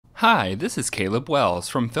Hi, this is Caleb Wells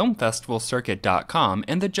from FilmFestivalCircuit.com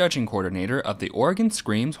and the judging coordinator of the Oregon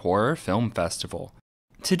Screams Horror Film Festival.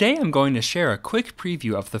 Today I'm going to share a quick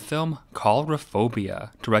preview of the film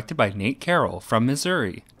Coulrophobia, directed by Nate Carroll from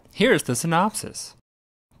Missouri. Here's the synopsis.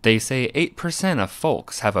 They say 8% of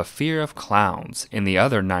folks have a fear of clowns, and the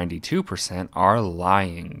other 92% are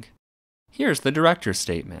lying. Here's the director's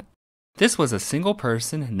statement. This was a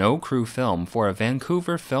single-person, no-crew film for a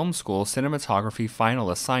Vancouver Film School cinematography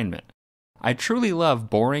final assignment. I truly love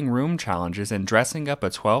boring room challenges, and dressing up a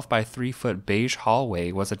 12 by 3 foot beige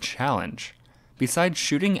hallway was a challenge. Besides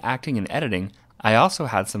shooting, acting, and editing, I also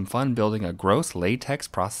had some fun building a gross latex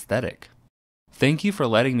prosthetic. Thank you for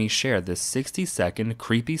letting me share this 60-second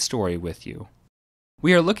creepy story with you.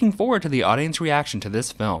 We are looking forward to the audience reaction to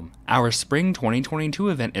this film. Our Spring 2022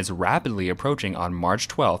 event is rapidly approaching on March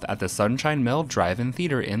 12th at the Sunshine Mill Drive-In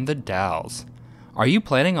Theater in the Dalles. Are you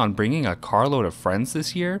planning on bringing a carload of friends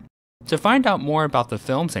this year? To find out more about the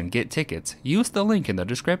films and get tickets, use the link in the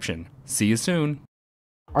description. See you soon!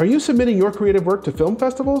 Are you submitting your creative work to film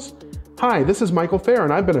festivals? Hi, this is Michael Fair,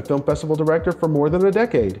 and I've been a film festival director for more than a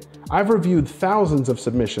decade. I've reviewed thousands of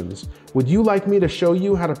submissions. Would you like me to show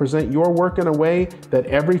you how to present your work in a way that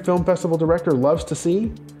every film festival director loves to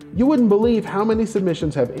see? You wouldn't believe how many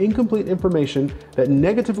submissions have incomplete information that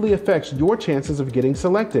negatively affects your chances of getting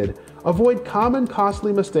selected. Avoid common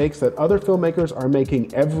costly mistakes that other filmmakers are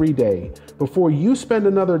making every day. Before you spend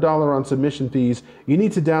another $1 on submission fees, you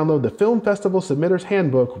need to download the Film Festival Submitter's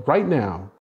Handbook right now.